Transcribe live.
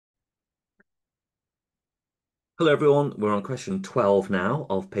Hello everyone, we're on question 12 now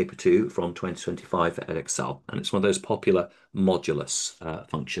of paper 2 from 2025 for Edexcel, and it's one of those popular modulus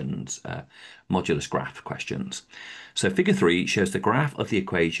functions, modulus graph questions. So figure 3 shows the graph of the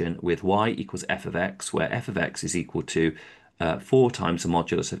equation with y equals f of x, where f of x is equal to 4 times the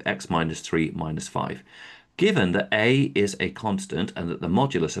modulus of x minus 3 minus 5. Given that a is a constant and that the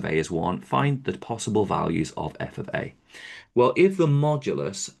modulus of a is 1, find the possible values of f of a. Well, if the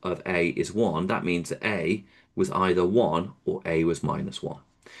modulus of a is 1, that means that a was either 1 or a was minus 1.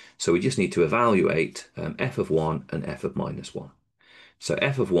 So we just need to evaluate f of 1 and f of minus 1. So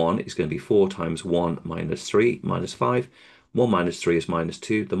f of 1 is going to be 4 times 1 minus 3 minus 5. 1 minus 3 is minus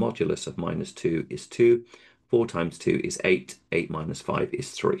 2. The modulus of minus 2 is 2. 4 times 2 is 8. 8 minus 5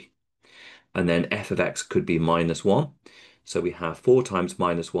 is 3. And then f of x could be minus 1. So we have 4 times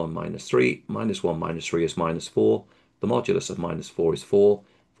minus 1 minus 3. Minus 1 minus 3 is minus 4. The modulus of minus 4 is 4.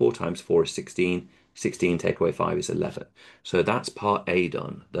 4 times 4 is 16. 16 take away 5 is 11. So that's part A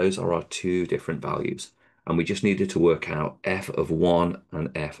done. Those are our two different values. And we just needed to work out f of 1 and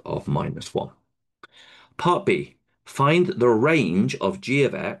f of minus 1. Part B, find the range of g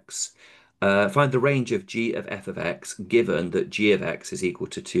of x. Find the range of g of f of x given that g of x is equal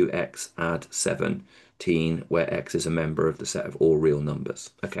to 2x add 17, where x is a member of the set of all real numbers.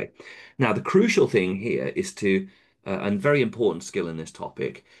 Okay, now the crucial thing here is to, and very important skill in this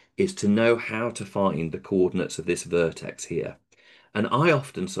topic, is to know how to find the coordinates of this vertex here. And I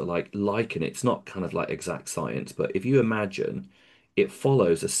often sort of like liken it, it's not kind of like exact science, but if you imagine it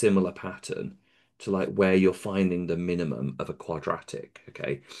follows a similar pattern to like where you're finding the minimum of a quadratic,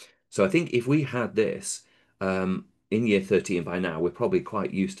 okay? So I think if we had this in year 13 by now, we're probably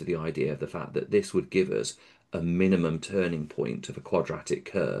quite used to the idea of the fact that this would give us a minimum turning point of a quadratic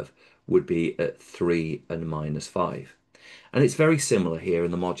curve would be at 3 and minus 5. And it's very similar here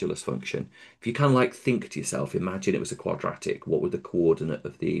in the modulus function. If you kind of like think to yourself, imagine it was a quadratic, what would the coordinate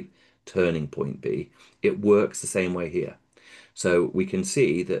of the turning point be? It works the same way here. So we can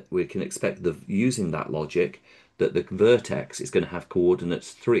see that we can expect using that logic that the vertex is going to have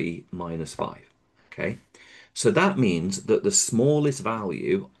coordinates 3 minus 5. Okay, so that means that the smallest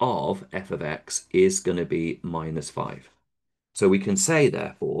value of f of x is going to be minus 5. So we can say,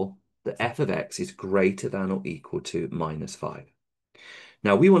 therefore, that f of x is greater than or equal to minus 5.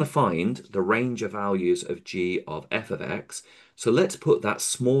 Now we want to find the range of values of g of f of x. So let's put that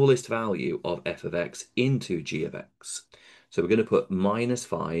smallest value of f of x into g of x. So we're going to put minus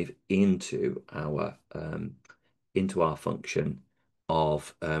 5 into our function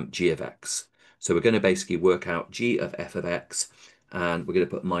of g of x. So we're going to basically work out g of f of x, and we're going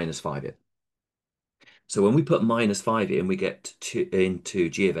to put minus 5 in. So when we put minus 5 in, we get into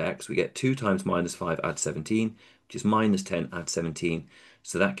g of x, we get 2 times minus 5 add 17, which is minus 10 add 17.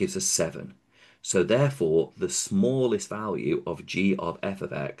 So that gives us 7. So therefore, the smallest value of g of f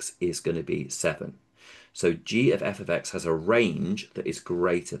of x is going to be 7. So g of f of x has a range that is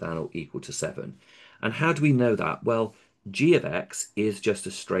greater than or equal to 7. And how do we know that? Well, g of x is just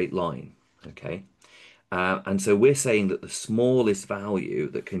a straight line, okay? And so we're saying that the smallest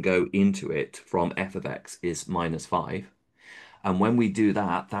value that can go into it from f of x is minus 5. And when we do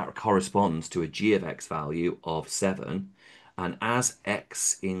that, that corresponds to a g of x value of 7. And as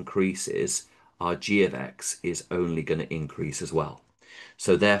x increases, our g of x is only going to increase as well.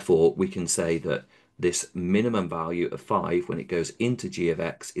 So therefore, we can say that this minimum value of 5, when it goes into g of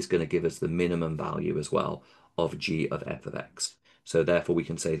x, is going to give us the minimum value as well of g of f of x. So therefore, we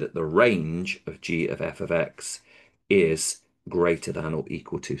can say that the range of g of f of x is greater than or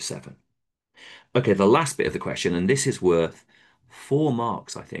equal to 7. Okay, the last bit of the question, and this is worth 4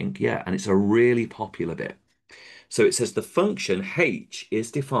 marks, I think. Yeah, and it's a really popular bit. So it says the function h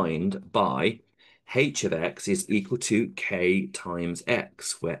is defined by h of x is equal to k times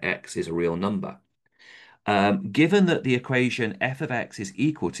x, where x is a real number. Given that the equation f of x is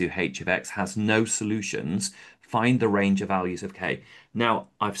equal to h of x has no solutions, find the range of values of k. Now,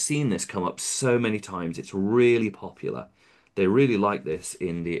 I've seen this come up so many times. It's really popular. They really like this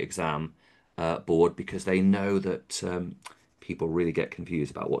in the exam board because they know that people really get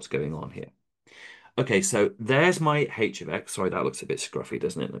confused about what's going on here. Okay, so there's my h of x. Sorry, that looks a bit scruffy,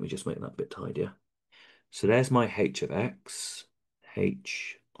 doesn't it? Let me just make that a bit tidier. So there's my h of x.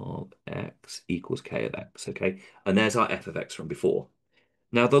 H of x equals k of x, okay? And there's our f of x from before.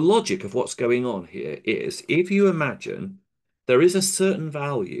 Now, the logic of what's going on here is if you imagine there is a certain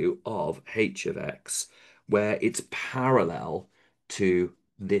value of h of x where it's parallel to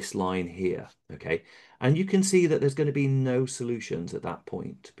this line here, okay? And you can see that there's going to be no solutions at that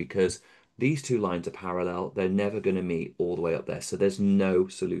point because these two lines are parallel. They're never going to meet all the way up there. So there's no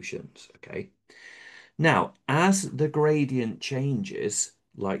solutions, okay? Now, as the gradient changes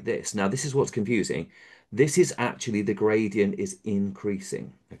like this, now this is what's confusing. This is actually the gradient is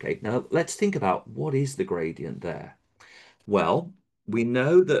increasing. Okay, now let's think about what is the gradient there. Well, we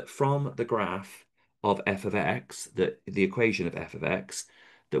know that from the graph of f of x, that the equation of f of x,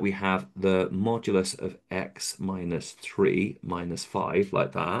 that we have the modulus of x minus 3 minus 5,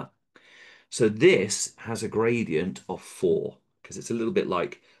 like that. So this has a gradient of 4 because it's a little bit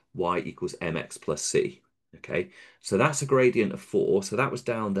like y equals mx plus c. Okay, so that's a gradient of 4. So that was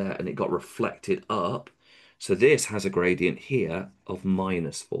down there and it got reflected up. So this has a gradient here of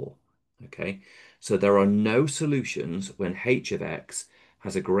minus 4. Okay, so there are no solutions when h of x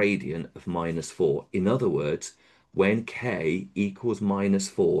has a gradient of minus 4. In other words, when k equals minus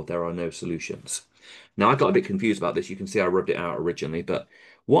 4, there are no solutions. Now, I got a bit confused about this. You can see I rubbed it out originally, but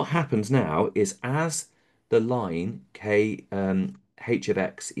what happens now is as the line h of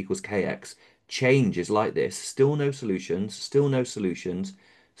x equals kx changes like this, still no solutions, still no solutions,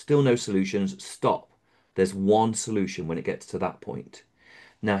 still no solutions, stop. There's one solution when it gets to that point.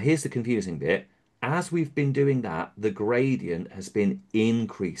 Now, here's the confusing bit. As we've been doing that, the gradient has been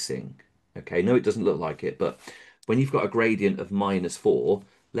increasing. Okay, no, it doesn't look like it, but when you've got a gradient of minus 4,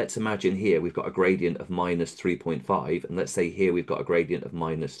 let's imagine here we've got a gradient of minus 3.5, and let's say here we've got a gradient of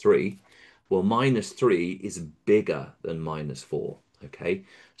minus 3. Well, minus 3 is bigger than minus 4. Okay,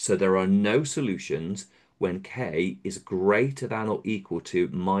 so there are no solutions when k is greater than or equal to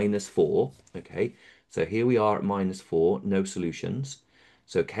minus 4. Okay, so here we are at minus 4, no solutions.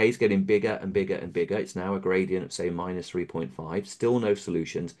 So k is getting bigger and bigger and bigger. It's now a gradient of, say, minus 3.5. Still no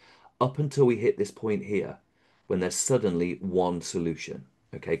solutions up until we hit this point here when there's suddenly one solution.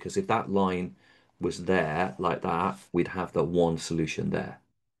 Okay, because if that line was there like that, we'd have the one solution there.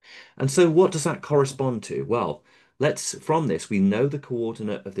 And so what does that correspond to? Well, from this, we know the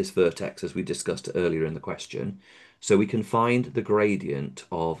coordinate of this vertex as we discussed earlier in the question. So we can find the gradient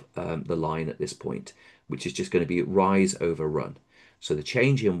of the line at this point, which is just going to be rise over run. So the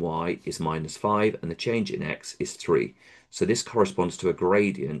change in y is minus 5 and the change in x is 3. So this corresponds to a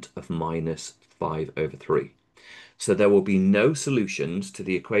gradient of minus 5 over 3. So there will be no solutions to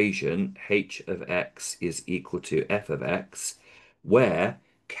the equation h of x is equal to f of x where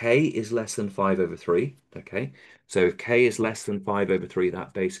k is less than 5 over 3. Okay, so if k is less than 5 over 3,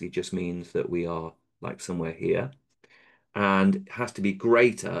 that basically just means that we are like somewhere here and has to be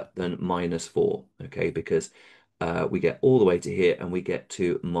greater than minus 4. Okay, because we get all the way to here and we get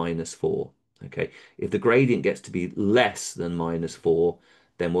to minus 4. Okay, if the gradient gets to be less than minus 4,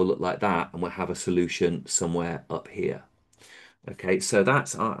 then we'll look like that and we'll have a solution somewhere up here. Okay, so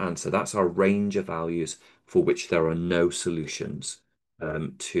that's our answer. That's our range of values for which there are no solutions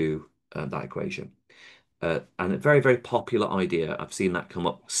to that equation. And a very, very popular idea. I've seen that come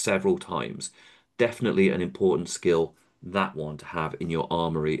up several times. Definitely an important skill, that one, to have in your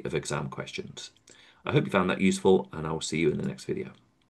armory of exam questions. I hope you found that useful, and I will see you in the next video.